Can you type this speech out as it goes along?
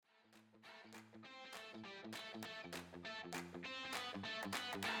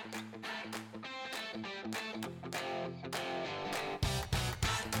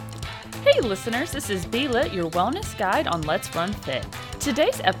Hey listeners, this is Bila, your wellness guide on Let's Run Fit.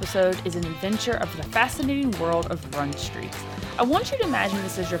 Today's episode is an adventure of the fascinating world of run streaks. I want you to imagine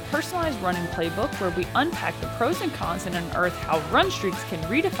this as your personalized running playbook where we unpack the pros and cons and unearth how run streaks can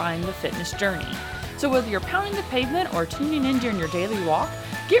redefine the fitness journey. So whether you're pounding the pavement or tuning in during your daily walk,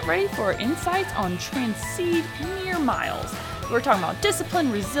 get ready for insights on transcend mere miles. We're talking about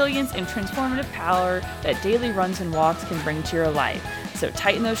discipline, resilience, and transformative power that daily runs and walks can bring to your life. So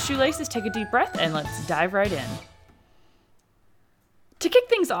tighten those shoelaces, take a deep breath, and let's dive right in. To kick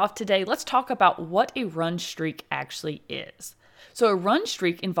things off today, let's talk about what a run streak actually is. So a run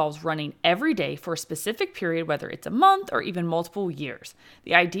streak involves running every day for a specific period, whether it's a month or even multiple years.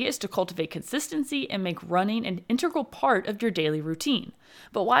 The idea is to cultivate consistency and make running an integral part of your daily routine.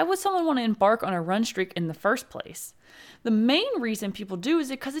 But why would someone want to embark on a run streak in the first place? The main reason people do is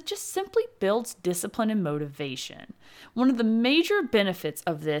because it just simply builds discipline and motivation. One of the major benefits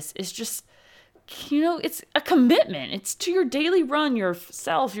of this is just, it's a commitment. It's to your daily run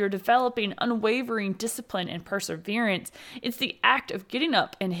yourself. You're developing unwavering discipline and perseverance. It's the act of getting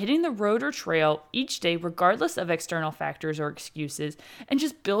up and hitting the road or trail each day, regardless of external factors or excuses, and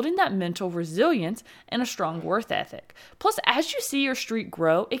just building that mental resilience and a strong work ethic. Plus, as you see your streak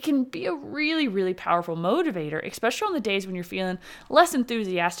grow, it can be a really, really powerful motivator, especially on the days when you're feeling less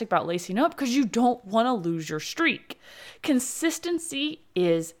enthusiastic about lacing up because you don't want to lose your streak. Consistency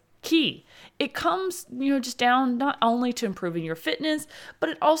is key. It comes, just down not only to improving your fitness, but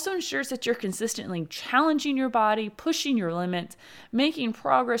it also ensures that you're consistently challenging your body, pushing your limits, making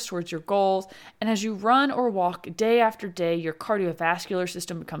progress towards your goals. And as you run or walk day after day, your cardiovascular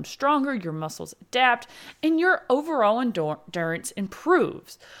system becomes stronger, your muscles adapt, and your overall endurance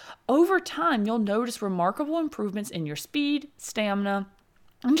improves. Over time, you'll notice remarkable improvements in your speed, stamina,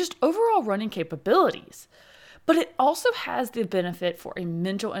 and just overall running capabilities. But it also has the benefit for a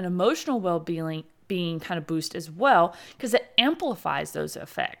mental and emotional well-being kind of boost as well, because it amplifies those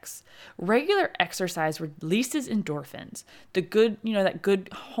effects. Regular exercise releases endorphins, the good, that good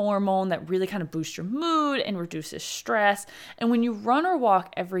hormone that really kind of boosts your mood and reduces stress. And when you run or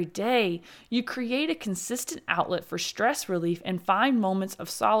walk every day, you create a consistent outlet for stress relief and find moments of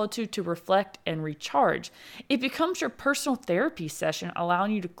solitude to reflect and recharge. It becomes your personal therapy session,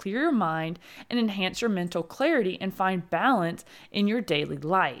 allowing you to clear your mind and enhance your mental clarity and find balance in your daily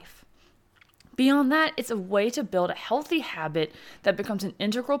life. Beyond that, it's a way to build a healthy habit that becomes an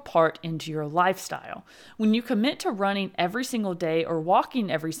integral part into your lifestyle. When you commit to running every single day or walking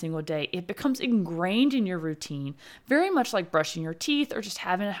every single day, it becomes ingrained in your routine, very much like brushing your teeth or just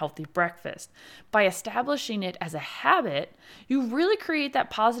having a healthy breakfast. By establishing it as a habit, you really create that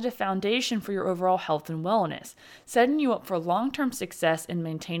positive foundation for your overall health and wellness, setting you up for long-term success in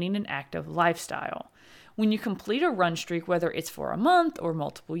maintaining an active lifestyle. When you complete a run streak, whether it's for a month or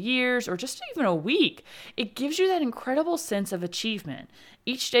multiple years or just even a week, it gives you that incredible sense of achievement.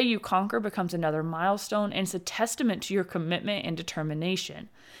 Each day you conquer becomes another milestone, and it's a testament to your commitment and determination.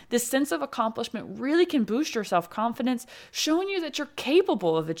 This sense of accomplishment really can boost your self-confidence, showing you that you're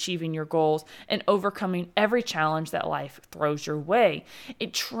capable of achieving your goals and overcoming every challenge that life throws your way.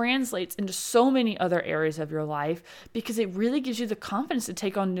 It translates into so many other areas of your life because it really gives you the confidence to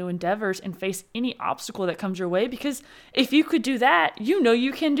take on new endeavors and face any obstacle that comes your way, because if you could do that,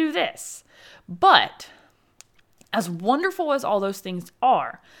 you can do this. But as wonderful as all those things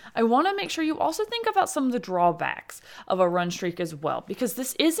are, I want to make sure you also think about some of the drawbacks of a run streak as well, because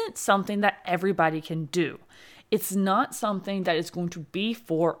this isn't something that everybody can do. It's not something that is going to be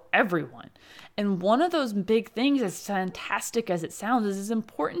for everyone. And one of those big things, as fantastic as it sounds, is it's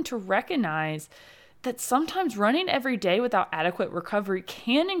important to recognize that sometimes running every day without adequate recovery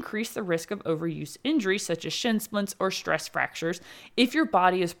can increase the risk of overuse injuries such as shin splints or stress fractures if your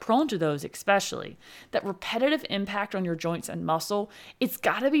body is prone to those especially. That repetitive impact on your joints and muscle, it's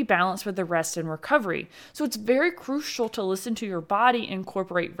got to be balanced with the rest and recovery. So it's very crucial to listen to your body,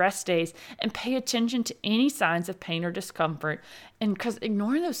 incorporate rest days, and pay attention to any signs of pain or discomfort, and because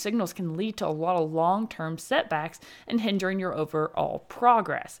ignoring those signals can lead to a lot of long-term setbacks and hindering your overall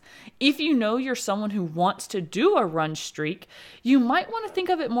progress. If you know you're someone who wants to do a run streak, you might want to think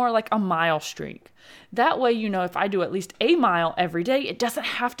of it more like a mile streak. That way, if I do at least a mile every day, it doesn't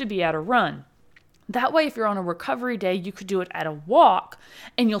have to be at a run. That way, if you're on a recovery day, you could do it at a walk,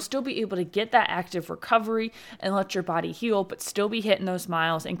 and you'll still be able to get that active recovery and let your body heal, but still be hitting those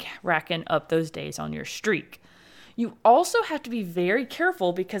miles and racking up those days on your streak. You also have to be very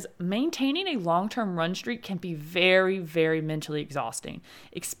careful because maintaining a long-term run streak can be very, very mentally exhausting,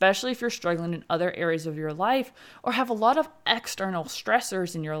 especially if you're struggling in other areas of your life or have a lot of external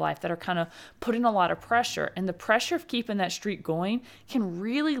stressors in your life that are kind of putting a lot of pressure. And the pressure of keeping that streak going can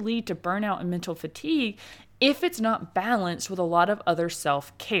really lead to burnout and mental fatigue if it's not balanced with a lot of other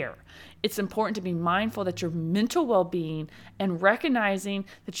self-care. It's important to be mindful that your mental well-being and recognizing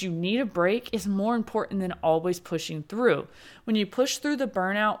that you need a break is more important than always pushing through. When you push through the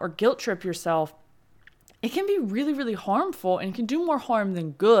burnout or guilt trip yourself, it can be really, really harmful and can do more harm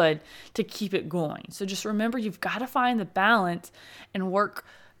than good to keep it going. So just remember, you've got to find the balance and work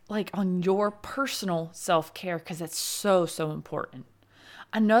on your personal self-care because that's so, so important.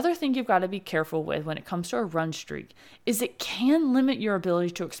 Another thing you've got to be careful with when it comes to a run streak is it can limit your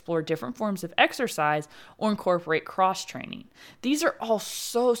ability to explore different forms of exercise or incorporate cross-training. These are all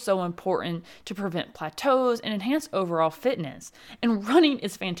so, so important to prevent plateaus and enhance overall fitness. And running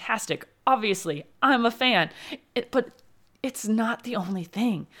is fantastic. Obviously, I'm a fan, but it's not the only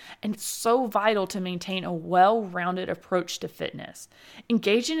thing, and it's so vital to maintain a well-rounded approach to fitness.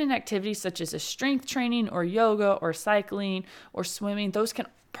 Engaging in activities such as strength training or yoga or cycling or swimming, those can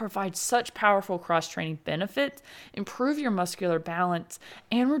provide such powerful cross-training benefits, improve your muscular balance,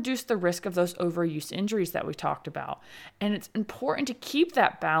 and reduce the risk of those overuse injuries that we talked about. And it's important to keep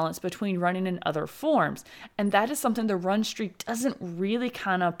that balance between running and other forms, and that is something the run streak doesn't really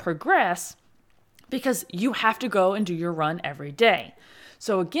kind of progress because you have to go and do your run every day.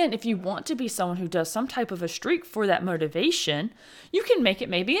 So again, if you want to be someone who does some type of a streak for that motivation, you can make it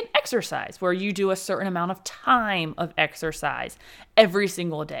maybe an exercise where you do a certain amount of time of exercise every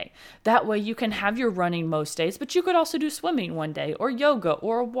single day. That way you can have your running most days, but you could also do swimming one day or yoga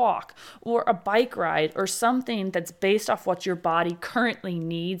or a walk or a bike ride or something that's based off what your body currently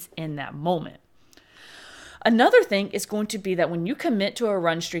needs in that moment. Another thing is going to be that when you commit to a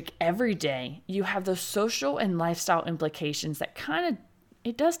run streak every day, you have those social and lifestyle implications that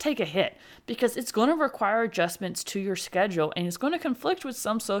it does take a hit because it's going to require adjustments to your schedule and it's going to conflict with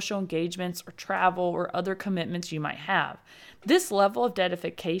some social engagements or travel or other commitments you might have. This level of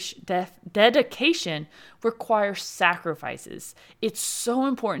dedication requires sacrifices. It's so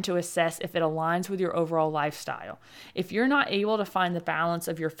important to assess if it aligns with your overall lifestyle. If you're not able to find the balance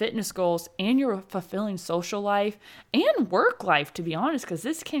of your fitness goals and your fulfilling social life and work life, to be honest, because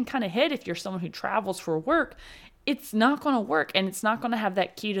this can kind of hit if you're someone who travels for work, it's not going to work and it's not going to have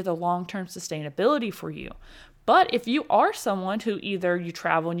that key to the long-term sustainability for you. But if you are someone who either you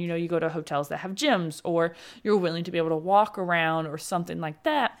travel and you go to hotels that have gyms or you're willing to be able to walk around or something like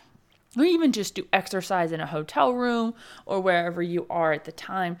that, or even just do exercise in a hotel room or wherever you are at the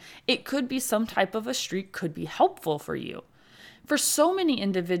time, it could be some type of a streak could be helpful for you. For so many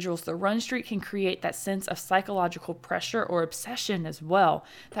individuals, the run streak can create that sense of psychological pressure or obsession as well.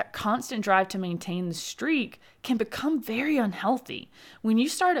 That constant drive to maintain the streak can become very unhealthy. When you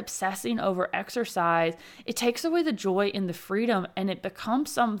start obsessing over exercise, it takes away the joy and the freedom, and it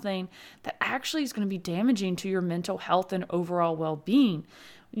becomes something that actually is going to be damaging to your mental health and overall well-being.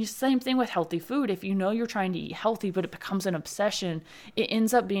 Same thing with healthy food. If you know you're trying to eat healthy, but it becomes an obsession, it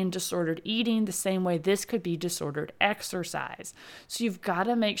ends up being disordered eating the same way this could be disordered exercise. So you've got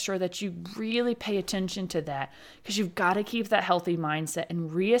to make sure that you really pay attention to that because you've got to keep that healthy mindset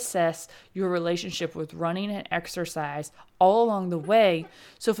and reassess your relationship with running and exercise all along the way.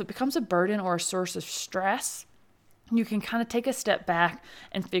 So if it becomes a burden or a source of stress, you can kind of take a step back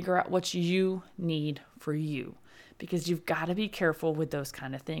and figure out what you need for you. Because you've got to be careful with those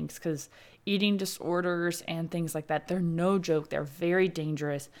kind of things because eating disorders and things like that, they're no joke. They're very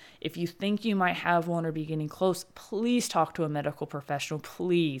dangerous. If you think you might have one or be getting close, please talk to a medical professional,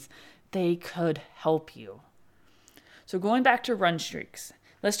 please. They could help you. So going back to run streaks,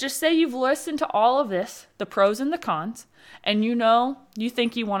 let's just say you've listened to all of this, the pros and the cons, and you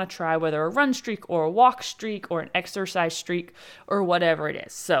think you want to try whether a run streak or a walk streak or an exercise streak or whatever it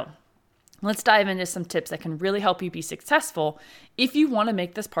is. So let's dive into some tips that can really help you be successful if you want to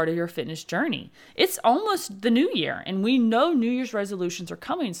make this part of your fitness journey. It's almost the new year, and we know New Year's resolutions are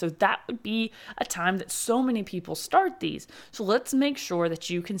coming, so that would be a time that so many people start these. So let's make sure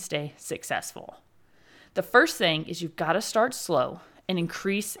that you can stay successful. The first thing is you've got to start slow and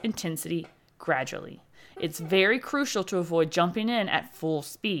increase intensity gradually. It's very crucial to avoid jumping in at full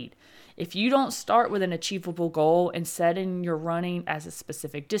speed. If you don't start with an achievable goal and set in your running as a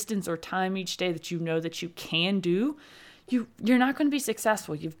specific distance or time each day that you know that you can do, you're not going to be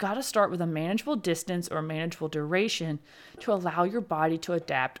successful. You've got to start with a manageable distance or manageable duration to allow your body to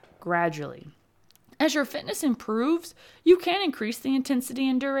adapt gradually. As your fitness improves, you can increase the intensity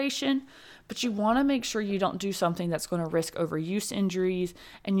and duration, But you want to make sure you don't do something that's going to risk overuse injuries,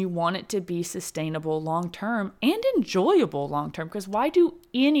 and you want it to be sustainable long term and enjoyable long term, because why do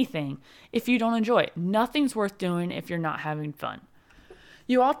anything if you don't enjoy it? Nothing's worth doing if you're not having fun.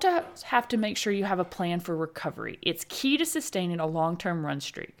 You also have to make sure you have a plan for recovery. It's key to sustaining a long-term run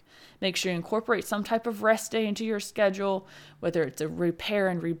streak. Make sure you incorporate some type of rest day into your schedule, whether it's a repair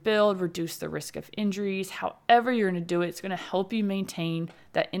and rebuild, reduce the risk of injuries. However you're going to do it, it's going to help you maintain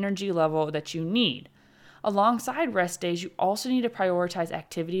that energy level that you need. Alongside rest days, you also need to prioritize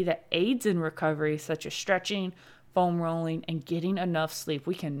activity that aids in recovery, such as stretching, foam rolling, and getting enough sleep.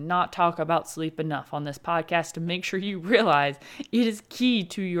 We cannot talk about sleep enough on this podcast to make sure you realize it is key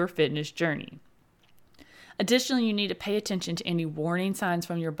to your fitness journey. Additionally, you need to pay attention to any warning signs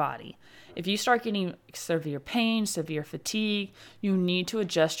from your body. If you start getting severe pain, severe fatigue, you need to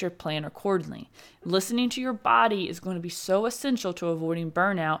adjust your plan accordingly. Listening to your body is going to be so essential to avoiding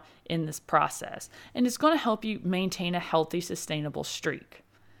burnout in this process, and it's going to help you maintain a healthy, sustainable streak.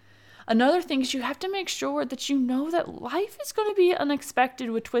 Another thing is you have to make sure that you know that life is going to be unexpected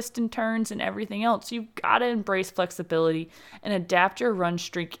with twists and turns and everything else. You've got to embrace flexibility and adapt your run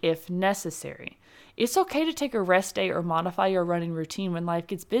streak if necessary. It's okay to take a rest day or modify your running routine when life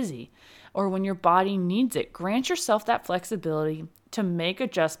gets busy or when your body needs it. Grant yourself that flexibility to make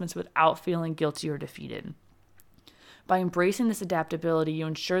adjustments without feeling guilty or defeated. By embracing this adaptability, you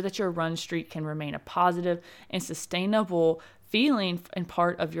ensure that your run streak can remain a positive and sustainable feeling and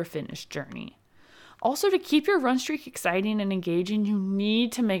part of your fitness journey. Also, to keep your run streak exciting and engaging, you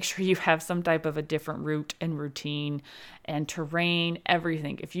need to make sure you have some type of a different route and routine and terrain,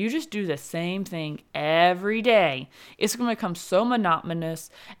 everything. If you just do the same thing every day, it's going to become so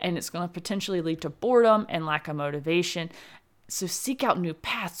monotonous and it's going to potentially lead to boredom and lack of motivation. So seek out new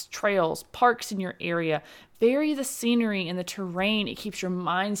paths, trails, parks in your area. Vary the scenery and the terrain. It keeps your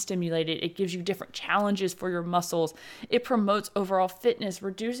mind stimulated. It gives you different challenges for your muscles. It promotes overall fitness,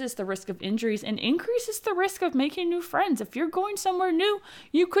 reduces the risk of injuries, and increases the risk of making new friends. If you're going somewhere new,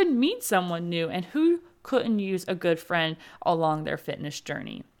 you could meet someone new, and who couldn't use a good friend along their fitness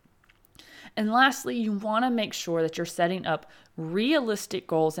journey? And lastly, you want to make sure that you're setting up realistic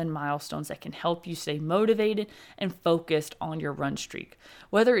goals and milestones that can help you stay motivated and focused on your run streak.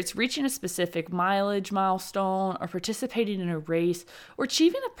 Whether it's reaching a specific mileage milestone or participating in a race or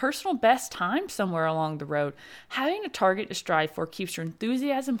achieving a personal best time somewhere along the road, having a target to strive for keeps your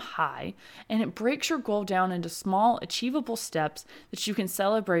enthusiasm high, and it breaks your goal down into small, achievable steps that you can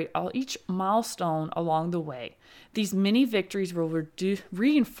celebrate each milestone along the way. These mini victories will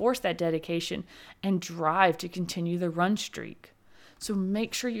reinforce that dedication and drive to continue the run streak. So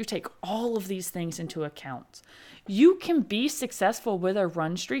make sure you take all of these things into account. You can be successful with a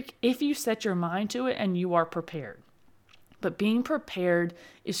run streak if you set your mind to it and you are prepared. But being prepared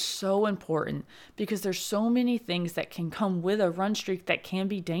is so important because there's so many things that can come with a run streak that can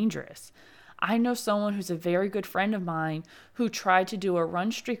be dangerous. I know someone who's a very good friend of mine who tried to do a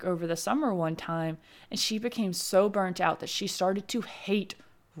run streak over the summer one time, and she became so burnt out that she started to hate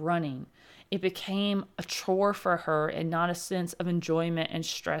running. It became a chore for her and not a sense of enjoyment and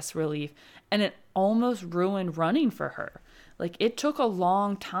stress relief, and it almost ruined running for her. Like, it took a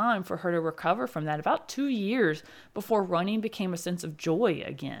long time for her to recover from that, about 2 years before running became a sense of joy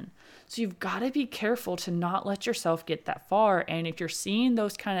again. So you've got to be careful to not let yourself get that far. And if you're seeing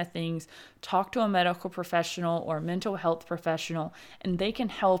those kind of things, talk to a medical professional or a mental health professional, and they can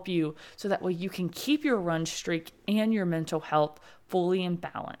help you so that way you can keep your run streak and your mental health fully in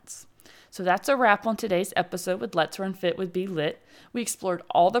balance. So that's a wrap on today's episode with Let's Run Fit with Be Lit. We explored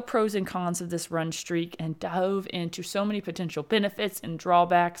all the pros and cons of this run streak and dove into so many potential benefits and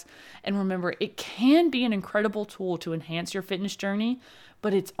drawbacks. And remember, it can be an incredible tool to enhance your fitness journey,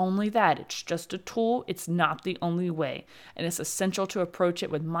 but it's only that. It's just a tool. It's not the only way. And it's essential to approach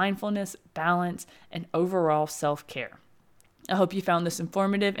it with mindfulness, balance, and overall self-care. I hope you found this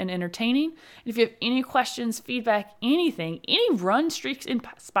informative and entertaining. And if you have any questions, feedback, anything, any run streaks,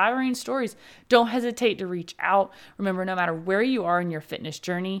 inspiring stories, don't hesitate to reach out. Remember, no matter where you are in your fitness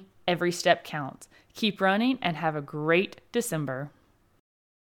journey, every step counts. Keep running and have a great December.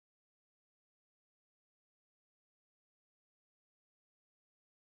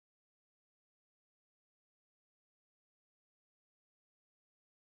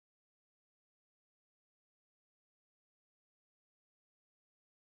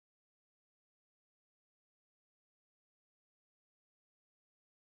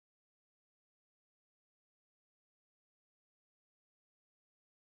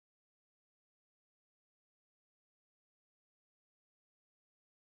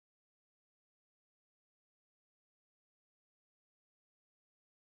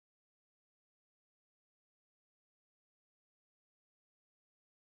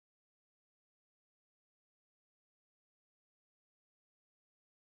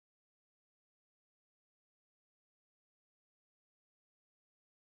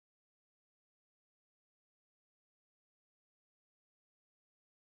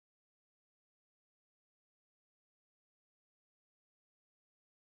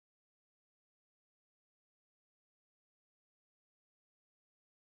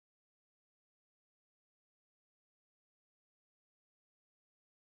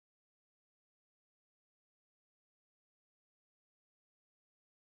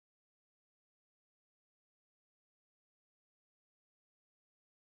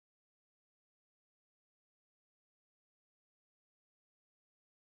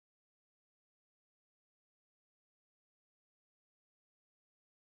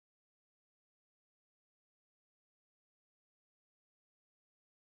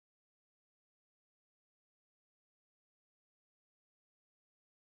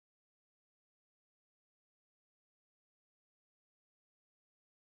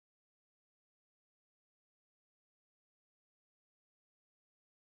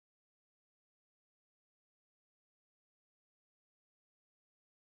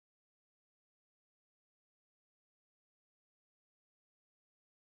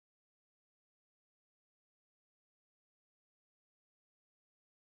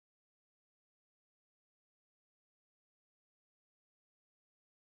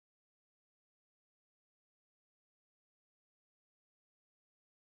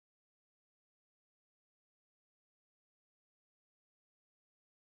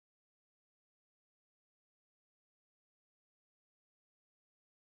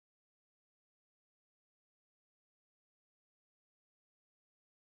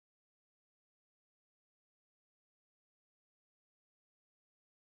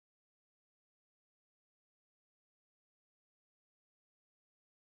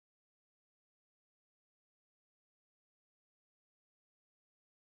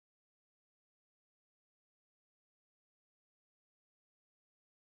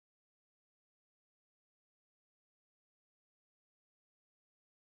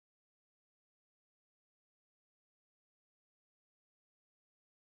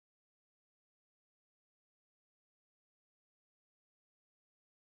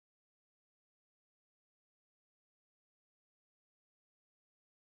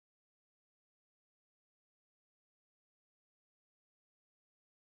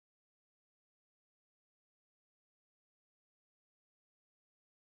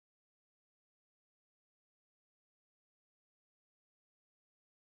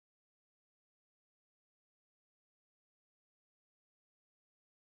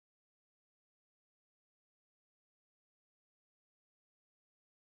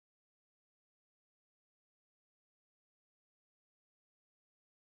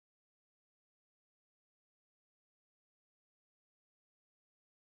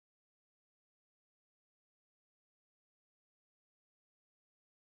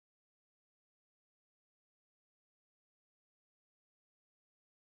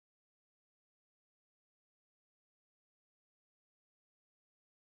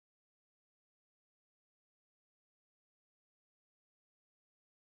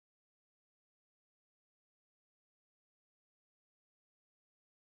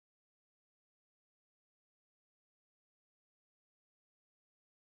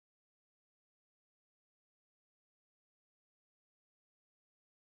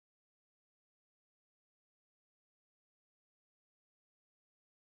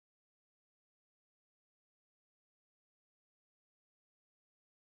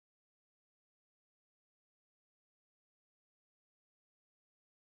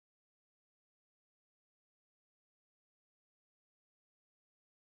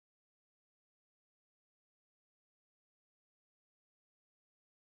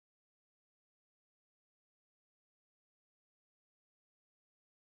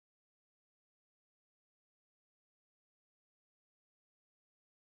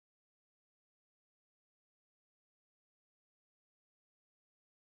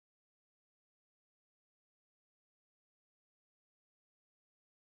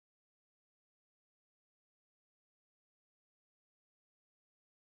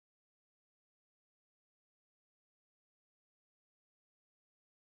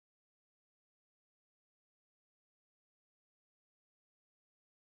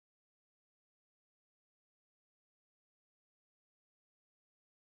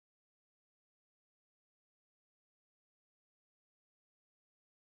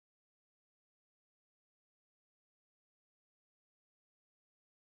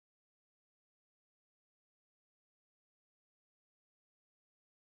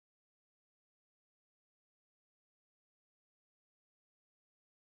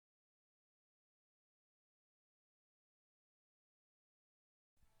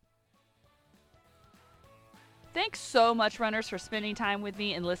 Thanks so much, runners, for spending time with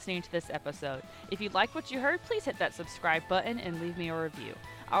me and listening to this episode. If you like what you heard, please hit that subscribe button and leave me a review.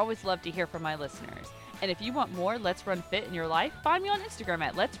 I always love to hear from my listeners. And if you want more Let's Run Fit in your life, find me on Instagram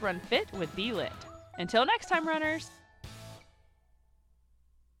at Let's Run Fit with BeLit. Until next time, runners!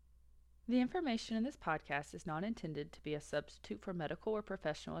 The information in this podcast is not intended to be a substitute for medical or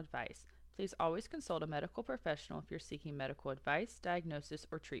professional advice. Please always consult a medical professional if you're seeking medical advice, diagnosis,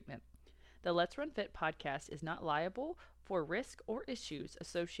 or treatment. The Let's Run Fit podcast is not liable for risk or issues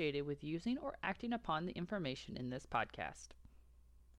associated with using or acting upon the information in this podcast.